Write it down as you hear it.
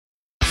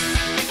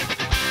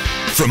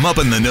From up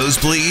in the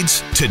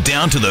nosebleeds to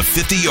down to the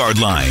 50-yard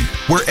line,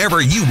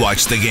 wherever you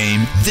watch the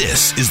game,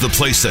 this is the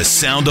place to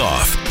sound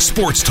off.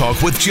 Sports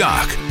Talk with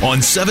Jock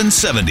on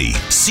 770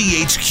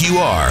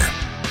 CHQR.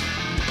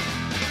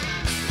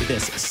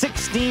 This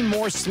 16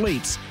 more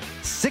sleeps.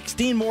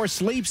 16 more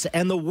sleeps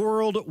and the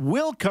world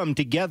will come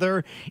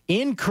together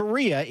in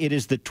Korea. It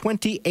is the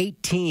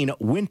 2018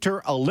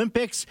 Winter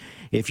Olympics.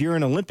 If you're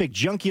an Olympic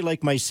junkie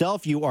like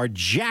myself, you are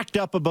jacked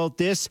up about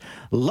this.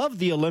 Love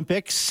the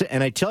Olympics.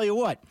 And I tell you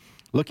what,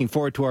 looking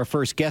forward to our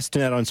first guest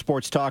tonight on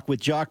Sports Talk with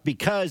Jock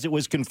because it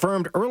was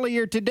confirmed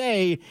earlier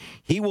today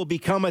he will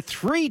become a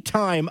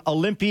 3-time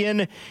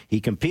Olympian.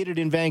 He competed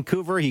in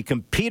Vancouver, he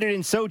competed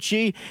in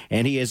Sochi,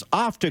 and he is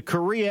off to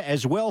Korea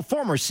as well.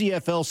 Former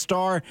CFL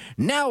star,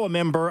 now a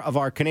member of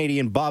our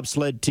Canadian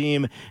bobsled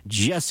team,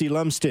 Jesse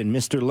Lumsden.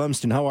 Mr.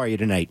 Lumsden, how are you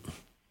tonight?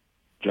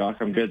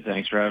 Jock, I'm good.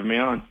 Thanks for having me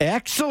on.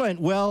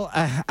 Excellent. Well,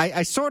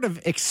 I sort of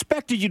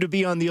expected you to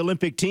be on the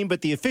Olympic team,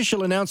 but the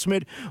official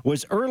announcement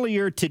was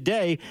earlier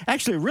today.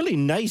 Actually, a really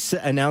nice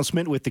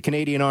announcement with the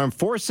Canadian Armed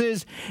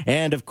Forces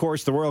and, of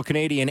course, the Royal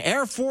Canadian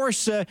Air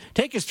Force.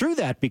 Take us through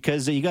that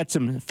because you got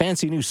some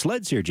fancy new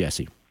sleds here,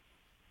 Jesse.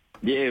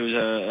 Yeah,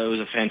 it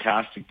was a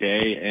fantastic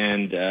day,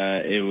 and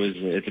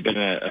it's been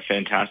a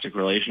fantastic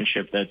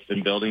relationship that's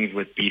been building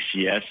with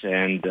BCS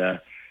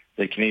and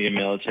the Canadian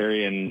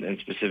military and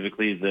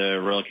specifically the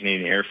Royal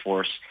Canadian Air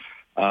Force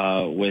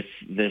with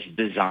this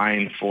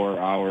design for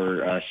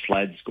our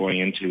sleds going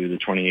into the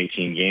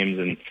 2018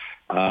 games.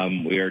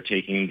 And we are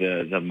taking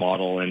the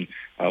model and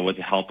with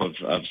the help of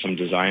some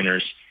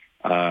designers,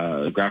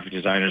 graphic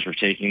designers, we're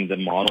taking the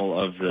model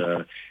of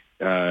the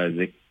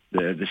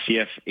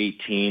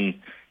CF-18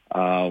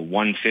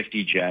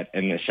 150 jet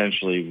and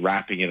essentially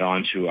wrapping it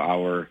onto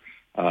our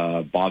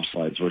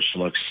bobsleds, which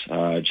looks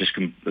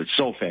it's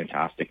so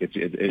fantastic.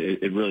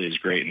 It really is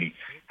great, and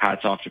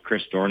hats off to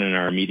Chris Dornan,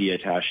 our media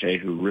attaché,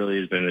 who really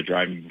has been the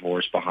driving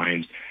force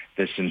behind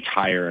this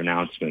entire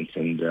announcement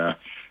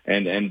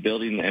and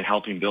building and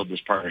helping build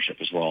this partnership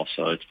as well.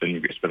 So it's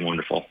been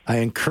wonderful. I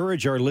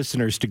encourage our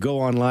listeners to go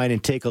online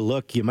and take a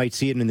look. You might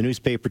see it in the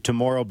newspaper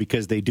tomorrow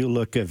because they do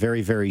look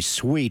very, very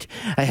sweet.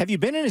 Have you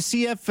been in a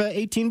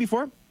CF-18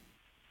 before?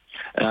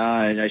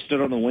 I stood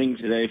on the wing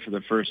today for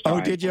the first time.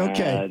 Oh, did you?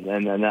 Okay. And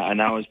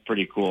that was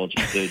pretty cool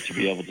just to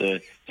be able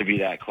to be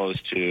that close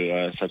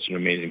to such an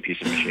amazing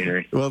piece of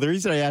machinery. Well, the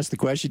reason I asked the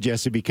question,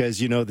 Jesse,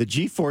 because, you know, the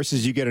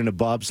G-forces you get in a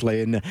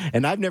bobsleigh,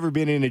 and I've never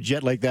been in a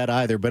jet like that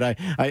either, but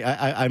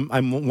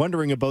I'm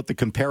wondering about the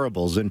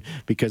comparables, and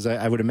because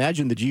I would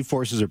imagine the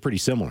G-forces are pretty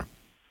similar.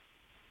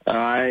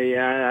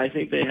 I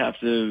think they have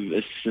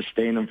to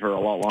sustain them for a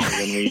lot longer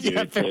than we do.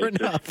 Yeah, fair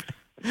enough.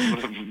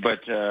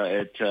 But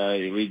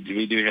we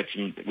do hit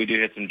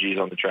some G's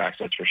on the tracks,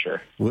 that's for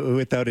sure.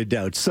 Without a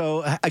doubt.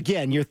 So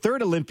again, your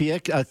third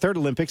Olympics,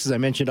 as I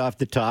mentioned off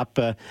the top.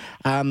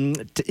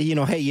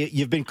 Hey,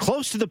 you've been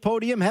close to the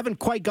podium, haven't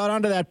quite got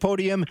onto that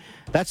podium.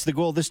 That's the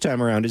goal this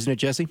time around, isn't it,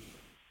 Jesse?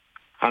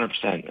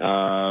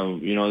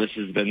 100%. This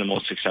has been the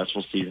most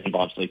successful season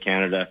Bobsleigh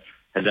Canada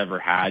has ever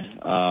had.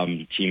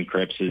 Team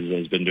Cripps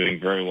has been doing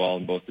very well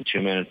in both the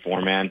 2-man and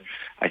 4-man.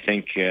 I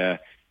think.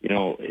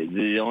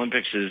 The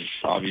Olympics is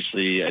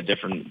obviously a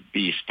different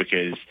beast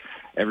because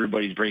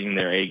everybody's bringing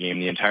their A game.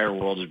 The entire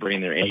world is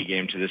bringing their A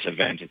game to this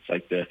event. It's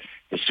like the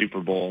Super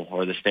Bowl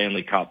or the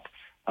Stanley Cup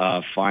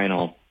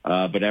final,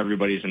 but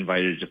everybody's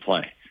invited to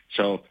play.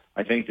 So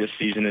I think this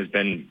season has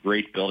been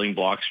great building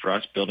blocks for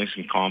us, building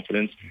some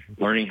confidence,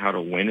 learning how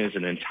to win as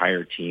an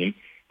entire team.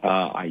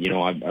 I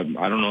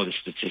don't know the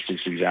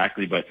statistics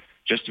exactly, but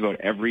just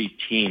about every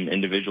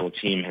individual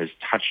team has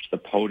touched the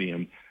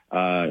podium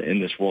in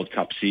this World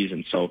Cup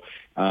season. So,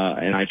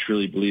 and I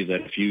truly believe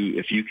that if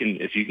you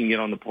can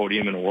get on the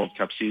podium in a World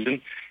Cup season,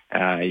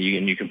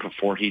 you can put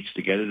 4 heats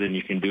together, then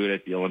you can do it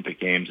at the Olympic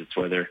Games. It's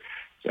whether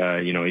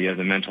you have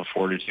the mental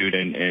fortitude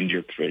and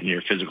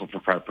your physical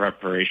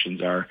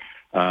preparations are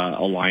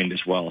aligned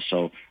as well.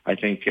 So I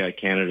think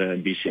Canada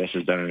and BCS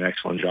has done an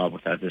excellent job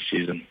with that this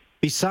season.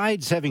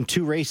 Besides having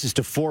 2 races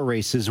to 4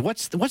 races,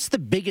 what's the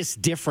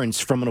biggest difference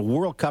from a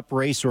World Cup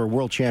race or a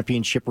World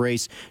Championship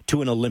race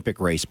to an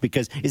Olympic race?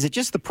 Because is it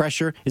just the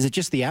pressure? Is it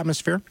just the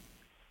atmosphere?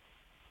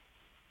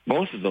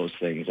 Both of those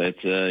things.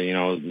 It's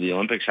the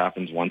Olympics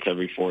happens once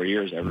every 4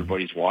 years.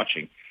 Everybody's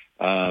watching.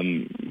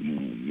 Team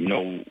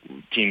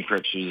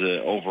Cripps was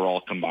the overall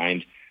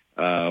combined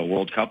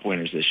World Cup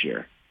winners this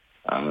year.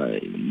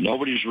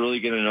 Nobody's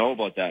really going to know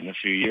about that in a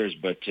few years,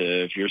 but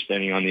if you're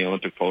standing on the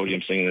Olympic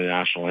podium singing the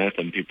national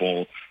anthem,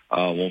 people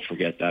won't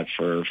forget that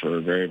for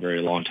a very, very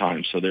long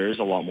time. So there is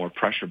a lot more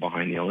pressure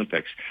behind the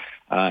Olympics,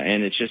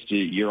 and it's just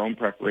your own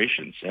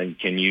preparations. And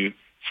can you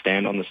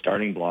stand on the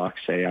starting block,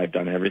 say, I've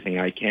done everything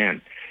I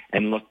can,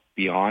 and look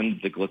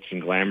beyond the glitz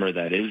and glamour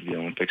that is the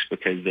Olympics,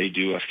 because they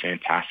do a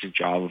fantastic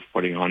job of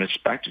putting on a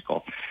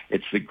spectacle.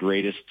 It's the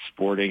greatest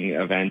sporting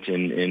event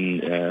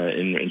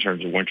in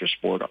terms of winter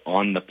sport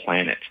on the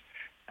planet,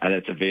 and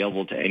it's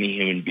available to any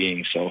human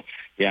being. So,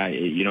 yeah,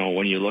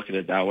 when you look at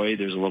it that way,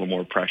 there's a little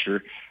more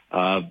pressure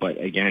But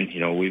again,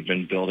 we've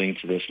been building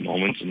to this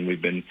moment, and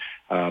we've been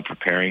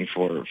preparing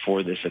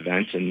for this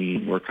event,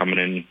 and we're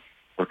coming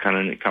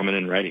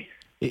in ready.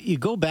 You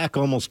go back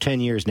almost 10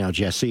 years now,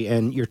 Jesse,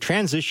 and you're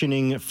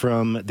transitioning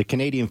from the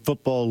Canadian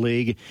Football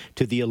League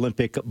to the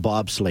Olympic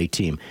bobsleigh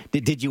team.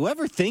 Did you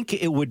ever think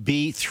it would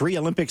be 3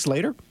 Olympics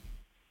later?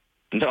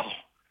 No.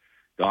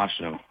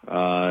 Gosh, no.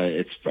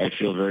 I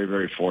feel very,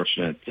 very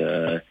fortunate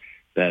that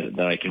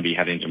I can be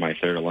heading to my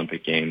 3rd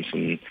Olympic Games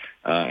and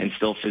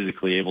still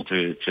physically able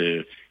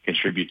to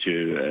contribute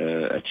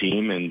to a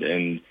team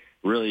and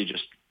really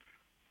just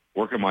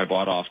working my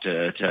butt off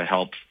to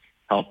help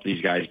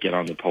these guys get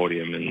on the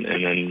podium and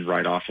then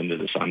ride off into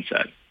the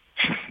sunset.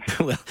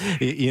 Well,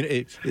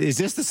 is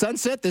this the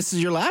sunset? This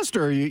is your last,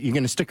 or are you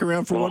going to stick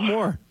around for one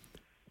more?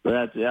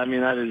 That is.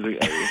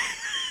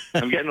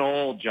 I'm getting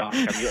old, Jock.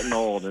 I'm getting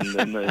old, and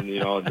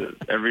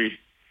every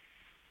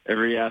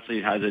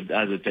athlete has a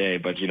day.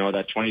 But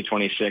that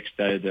 2026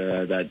 that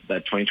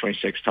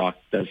 2026 talk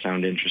does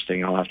sound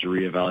interesting. I'll have to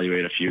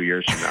reevaluate a few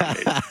years from now.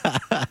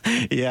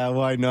 Maybe. Yeah,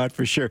 why not,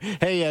 for sure.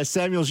 Hey,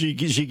 Samuel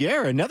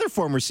Giguère, another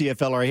former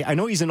CFLer. I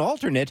know he's an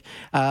alternate,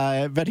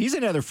 but he's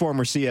another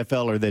former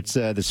CFLer that's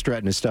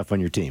strutting his stuff on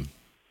your team.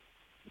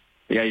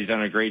 Yeah, he's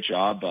done a great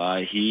job.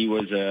 He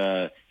was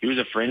a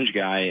fringe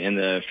guy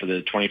for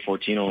the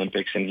 2014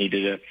 Olympics, and he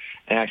did an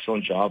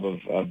excellent job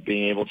of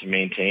being able to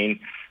maintain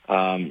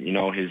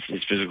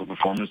his physical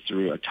performance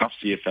through a tough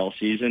CFL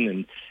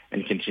season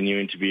and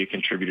continuing to be a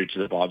contributor to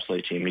the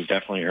bobsleigh team. He's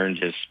definitely earned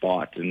his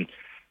spot, and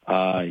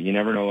you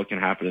never know what can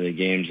happen in the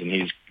games, and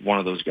he's one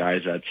of those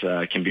guys that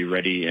can be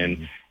ready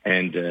and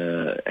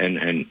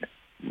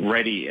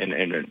ready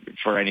and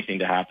for anything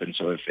to happen.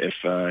 So if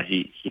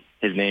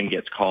his name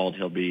gets called,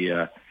 he'll be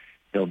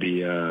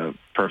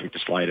perfect to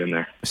slide in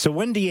there. So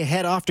when do you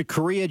head off to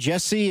Korea,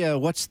 Jesse?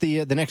 What's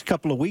the next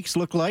couple of weeks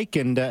look like,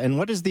 and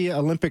what does the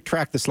Olympic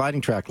track, the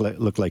sliding track,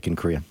 look like in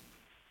Korea?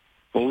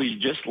 Well, we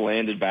just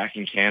landed back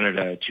in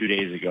Canada 2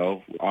 days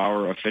ago.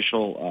 Our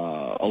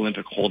official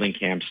Olympic holding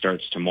camp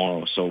starts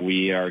tomorrow, so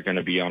we are going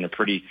to be on a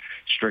pretty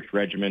strict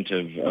regiment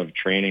of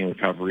training,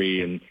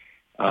 recovery, and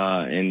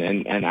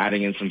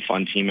adding in some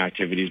fun team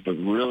activities, but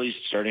really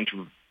starting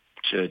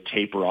to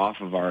taper off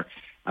of our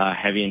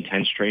heavy,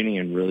 intense training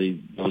and really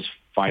those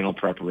final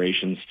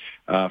preparations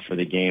for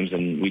the games.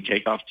 And we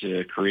take off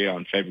to Korea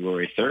on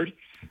February 3rd,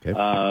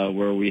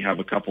 where we have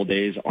a couple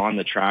days on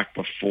the track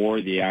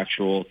before the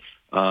actual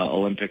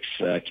Olympics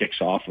kicks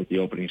off with the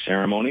opening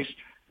ceremonies,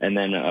 and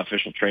then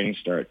official training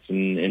starts.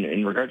 And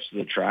in regards to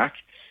the track,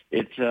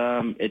 it's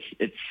a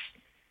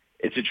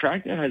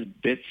track that has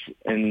bits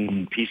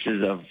and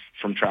pieces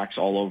from tracks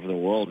all over the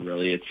world,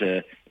 really. It's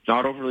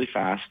not overly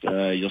fast.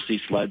 You'll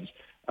see sleds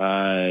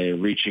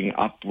reaching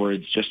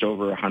upwards just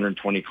over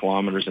 120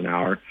 kilometers an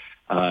hour.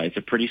 It's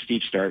a pretty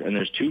steep start, and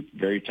there's 2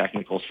 very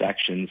technical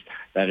sections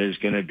that is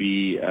going to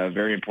be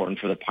very important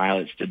for the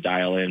pilots to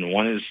dial in.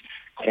 One is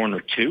corner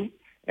 2,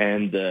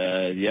 and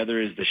the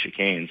other is the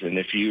chicanes. And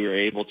if you are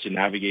able to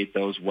navigate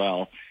those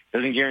well, it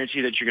doesn't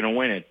guarantee that you're going to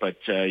win it, but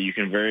you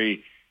can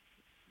very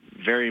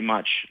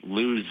much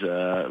lose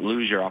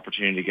your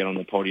opportunity to get on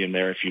the podium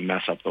there if you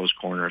mess up those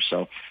corners.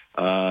 So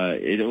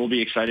it will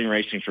be exciting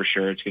racing for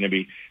sure. It's going to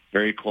be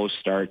very close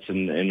starts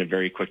and a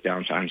very quick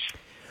downtimes.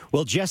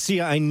 Well,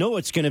 Jesse, I know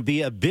it's going to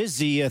be a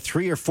busy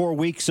 3 or 4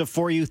 weeks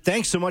for you.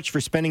 Thanks so much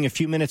for spending a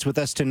few minutes with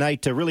us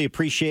tonight. Really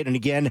appreciate it. And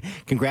again,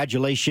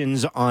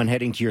 congratulations on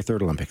heading to your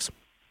 3rd Olympics.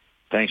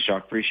 Thanks,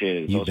 Chuck.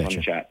 Appreciate it. It was fun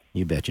to chat.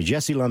 You betcha.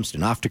 Jesse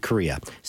Lumsden off to Korea.